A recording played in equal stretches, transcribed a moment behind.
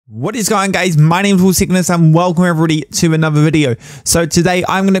What is going on, guys? My name is Will Sickness and welcome everybody to another video. So today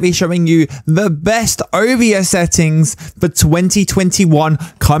I'm going to be showing you the best OBS settings for 2021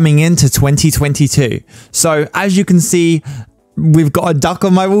 coming into 2022. So as you can see, we've got a duck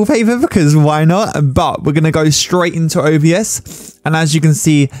on my wallpaper because why not? But we're going to go straight into OBS. And as you can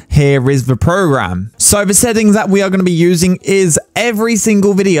see, here is the program. So the settings that we are going to be using is every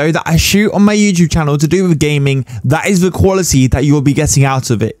single video that I shoot on my YouTube channel to do with gaming. That is the quality that you will be getting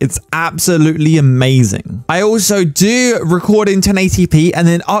out of it. It's absolutely amazing. I also do record in 1080p and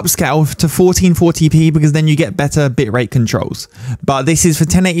then upscale to 1440p because then you get better bitrate controls. But this is for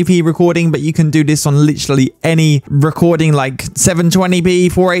 1080p recording, but you can do this on literally any recording like 720p,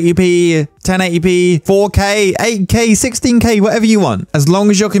 480p, 1080p, 4K, 8K, 16K, whatever you want, as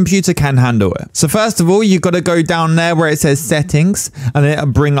long as your computer can handle it. So first of all, you've got to go down there where it says settings and it'll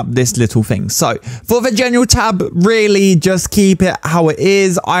bring up this little thing. So for the general tab, really just keep it how it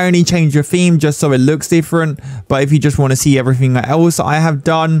is. I only change your theme just so it looks different. But if you just want to see everything else I have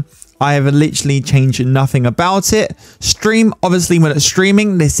done, I have literally changed nothing about it. Stream, obviously when it's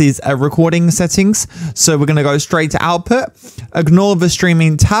streaming, this is a recording settings. So we're going to go straight to output, ignore the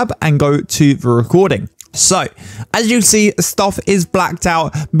streaming tab and go to the recording. So as you see, stuff is blacked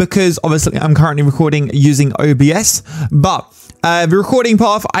out because obviously I'm currently recording using OBS, but the recording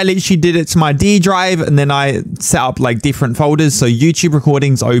path, I literally did it to my D drive and then I set up like different folders. So YouTube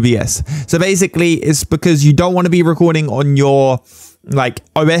recordings, OBS. So basically it's because you don't want to be recording on your like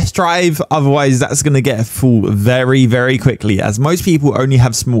OS drive, otherwise that's going to get full very quickly, as most people only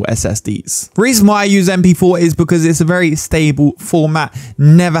have small SSDs. The reason why I use MP4 is because it's a very stable format,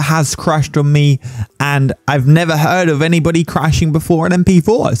 never has crashed on me, and I've never heard of anybody crashing before an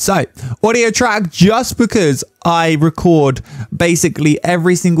MP4. So audio track, just because I record basically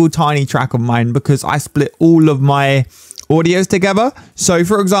every single tiny track of mine because I split all of my audios together. So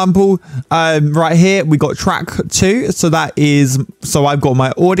for example, right here we got track 2, so that is, so I've got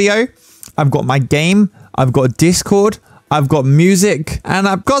my audio, I've got my game, I've got Discord, I've got music, and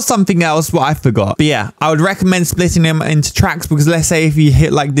I've got something else but I forgot. But yeah, I would recommend splitting them into tracks because let's say if you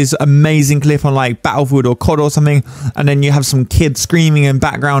hit like this amazing clip on like Battlefield or COD or something, and then you have some kid screaming in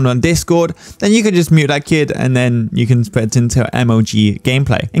background on Discord, then you can just mute that kid and then you can split it into MLG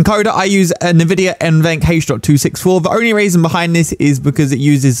gameplay. Encoder, I use a nvidia nvenc H.264. The only reason behind this is because it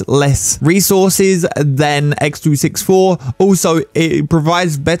uses less resources than X264. Also, it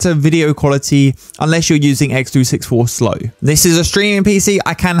provides better video quality unless you're using X264 slow. This is a streaming PC,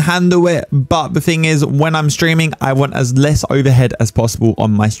 I can handle it, but the thing is when I'm streaming, I want as less overhead as possible on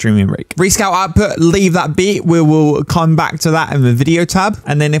my streaming rig. Rescale output, leave that be, we will come back to that in the video tab.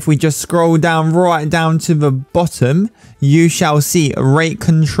 And then if we just scroll down right down to the bottom, you shall see rate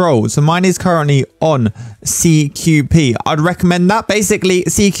control. So mine is currently on CQP. I'd recommend that. Basically,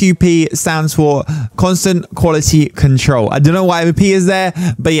 CQP stands for constant quality control. I don't know why the P is there,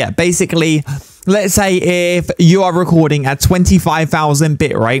 but yeah, basically, let's say if you are recording at 25,000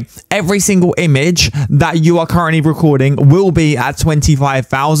 bitrate, every single image that you are currently recording will be at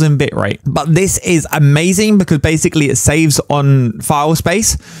 25,000 bitrate. But this is amazing because basically it saves on file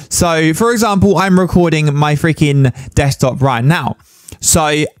space. So for example, I'm recording my freaking desktop right now.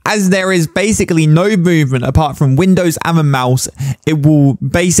 So as there is basically no movement apart from Windows and the mouse, it will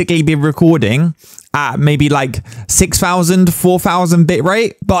basically be recording at maybe like 6,000, 4,000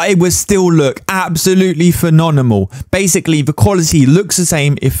 bitrate, but it will still look absolutely phenomenal. Basically, the quality looks the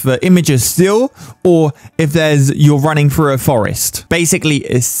same if the image is still or if you're running through a forest. Basically,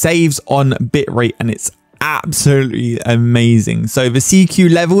 it saves on bitrate and it's absolutely amazing. So the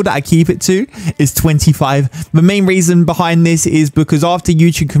CQ level that I keep it to is 25. The main reason behind this is because after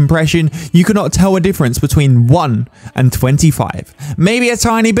YouTube compression, you cannot tell a difference between 1 and 25. Maybe a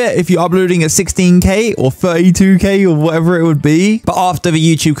tiny bit if you're uploading at 16K or 32K or whatever it would be, but after the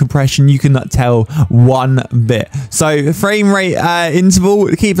YouTube compression, you cannot tell one bit. So frame rate interval,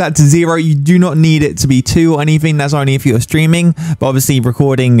 keep that to 0. You do not need it to be 2 or anything. That's only if you're streaming, but obviously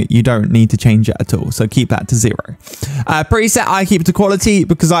recording, you don't need to change it at all. So keep that to 0. Preset, I keep to quality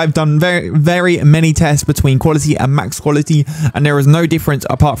because I've done very many tests between quality and max quality, and there is no difference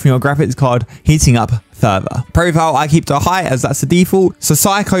apart from your graphics card heating up further. Profile, I keep to high as that's the default. So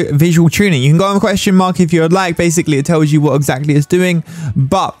psycho visual tuning, you can go on question mark if you would like. Basically, it tells you what exactly it's doing.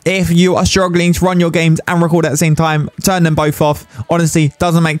 But if you are struggling to run your games and record at the same time, turn them both off. Honestly,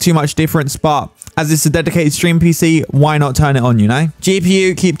 doesn't make too much difference, but as it's a dedicated stream PC, why not turn it on, you know?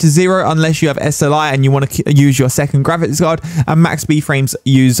 GPU, keep to 0 unless you have SLI and you want to use your second graphics card, and max B frames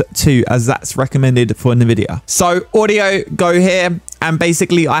use 2 as that's recommended for NVIDIA. So audio, go here. And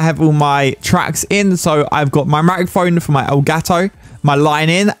basically I have all my tracks in. So I've got my microphone for my Elgato. my line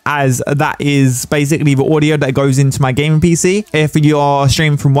in, as that is basically the audio that goes into my gaming PC. If you're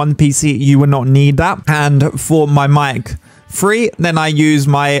streaming from one PC, you will not need that. And for my mic 3, then I use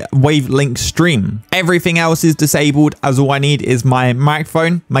my Wavelink Stream. Everything else is disabled, as all I need is my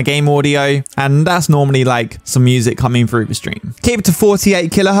microphone, my game audio, and that's normally like some music coming through the stream. Keep it to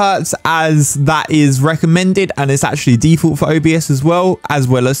 48 kilohertz, as that is recommended, and it's actually default for OBS as well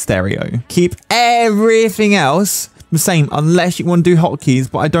as stereo. Keep everything else the same, unless you want to do hotkeys,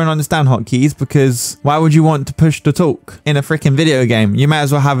 but I don't understand hotkeys, because why would you want to push to talk in a freaking video game? You may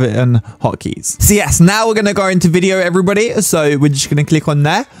as well have it in hotkeys. So yes, now we're going to go into video, everybody. So we're just going to click on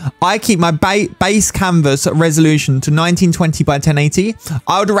there. I keep my base canvas resolution to 1920 by 1080.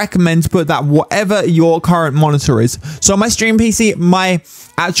 I would recommend to put that whatever your current monitor is. So on my stream PC, my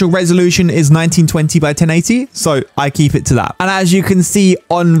actual resolution is 1920 by 1080, so I keep it to that. And as you can see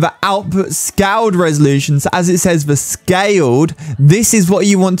on the output scaled resolutions, as it says the scaled, this is what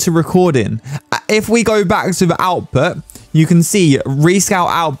you want to record in. If we go back to the output, you can see rescale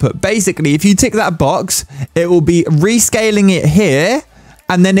output. Basically, if you tick that box, it will be rescaling it here,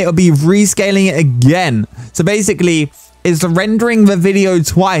 and then it'll be rescaling it again. So basically, it's rendering the video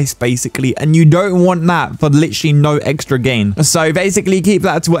twice, basically, and you don't want that for literally no extra gain. So basically, keep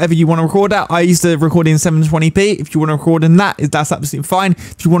that to whatever you want to record at. I used to record in 720p. If you want to record in that, that's absolutely fine.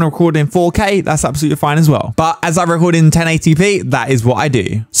 If you want to record in 4K, that's absolutely fine as well. But as I record in 1080p, that is what I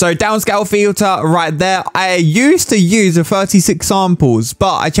do. So Downscale Filter right there. I used to use a 36 samples,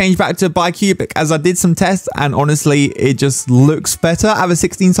 but I changed back to bicubic as I did some tests, and honestly, it just looks better out of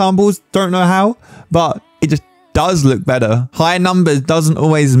 16 samples. Don't know how, but it just does look better. Higher numbers doesn't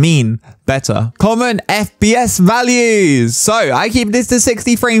always mean better. Common FPS values. So I keep this to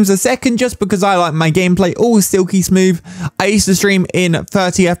 60 frames a second just because I like my gameplay all silky smooth. I used to stream in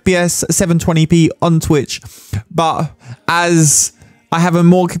 30 FPS 720p on Twitch, but as I have a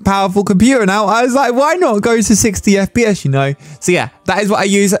more powerful computer now, I was like, why not go to 60 FPS, you know? So yeah, that is what I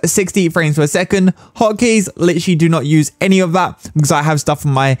use, 60 frames per second. Hotkeys, literally do not use any of that because I have stuff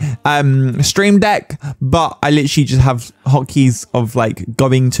on my stream deck, but I literally just have hotkeys of like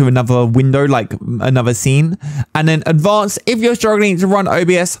going to another window, like another scene. And then advanced, if you're struggling to run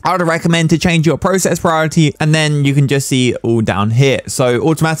OBS, I would recommend to change your process priority, and then you can just see it all down here. So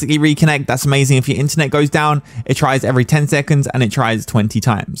automatically reconnect, that's amazing. If your internet goes down, it tries every 10 seconds and it tries 20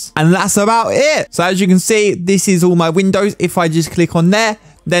 times. And that's about it. So as you can see, this is all my windows. If I just click on there,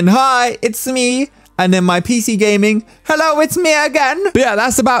 then hi, it's me. And then my PC gaming, hello, it's me again. But yeah,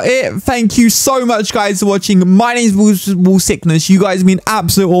 that's about it. Thank you so much, guys, for watching. My name is Wool Sickness. You guys have been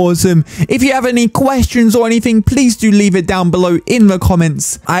absolutely awesome. If you have any questions or anything, please do leave it down below in the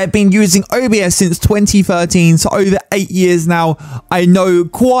comments. I have been using OBS since 2013, so over 8 years now. I know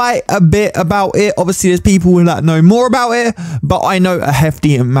quite a bit about it. Obviously, there's people that know more about it, but I know a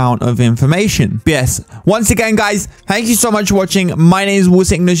hefty amount of information. But yes, once again, guys, thank you so much for watching. My name is Wool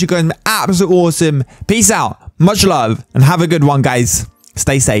Sickness. You guys have been absolutely awesome. Peace out, much love, and have a good one, guys.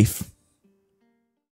 Stay safe.